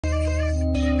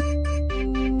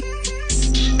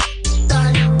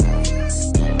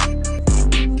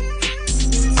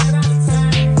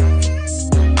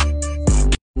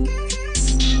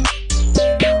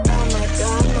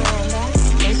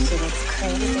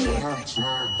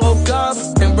Woke up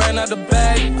and ran out the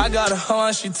bag. I got a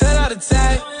horn, she 10 out of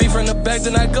 10. Beat from the back,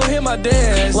 then I go hit my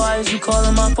dance. Why is you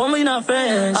calling my phone? We not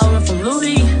friends. I went from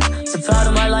Louis to proud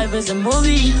of my life is a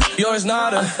movie. Yours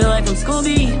not I feel like I'm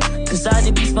Scooby, cause I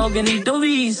just be smoking these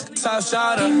doobies. top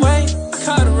shotter. Wait, I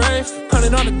caught a rave, put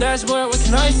it on the dashboard, what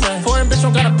can I say? Foreign bitch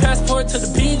don't got a passport to the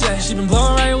PJ. She been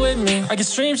blowing right with me. I get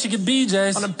stream, she get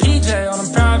BJs. On a PJ, on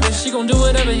a private, she gon' do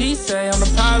whatever he say. On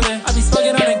the pilot, I be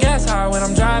smoking on the gas high when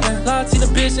I'm driving. Latina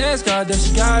bitch, ask God that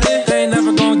she got it. They ain't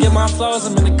never gon' get my flows.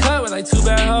 I'm in the cut with like 2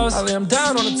 bad hoes. I lay them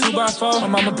down on a 2x4. My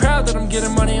mama proud that I'm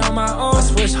getting money on my own. I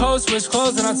switch hoes, switch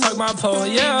clothes, and I tuck my pole.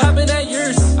 Yeah, I've been at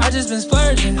yours, I just been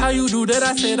splurging. How you do that?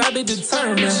 I said I been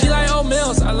determined. She like old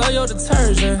meals, I love your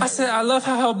detergent. I said I love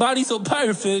how her body so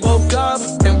perfect. Woke up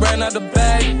and ran out the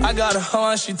bag. I got a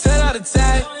horn, she 10 out of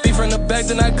 10. Beat from the back,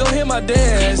 then I go hit my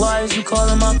dance. Why is you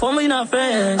calling my phone? We not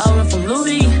friends. I went from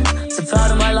Louis to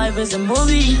proud of my life is a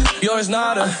movie. Yours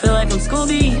not I feel like I'm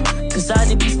Scooby, cause I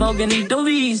just be smoking these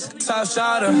doobies. top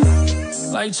shotter.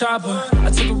 Like Chopper, I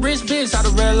took a rich bitch out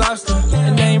of Red Lobster.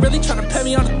 And they ain't really tryna pay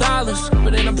me all the dollars,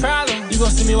 but ain't a problem. You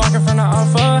gon' see me walking from the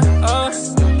offer.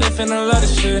 They finna love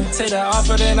this shit. Take that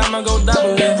offer, then I'ma go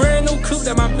double it. Brand new coupe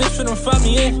that my bitch finna fuck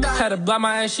me in. Had to block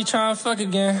my ass, she tryna fuck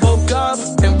again. Woke up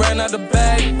and ran out the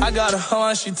bag. I got a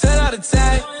horn, she 10 out of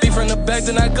 10. Beat from the back,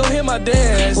 then I go hit my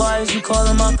dance. Why is you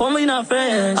calling my phone? We not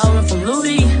friends. I went from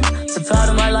Louis to proud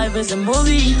of my life is a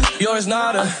movie. Yours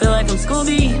not I feel like I'm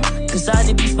Scooby, cause I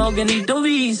just be smoking these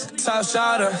doobies. top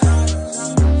shotter.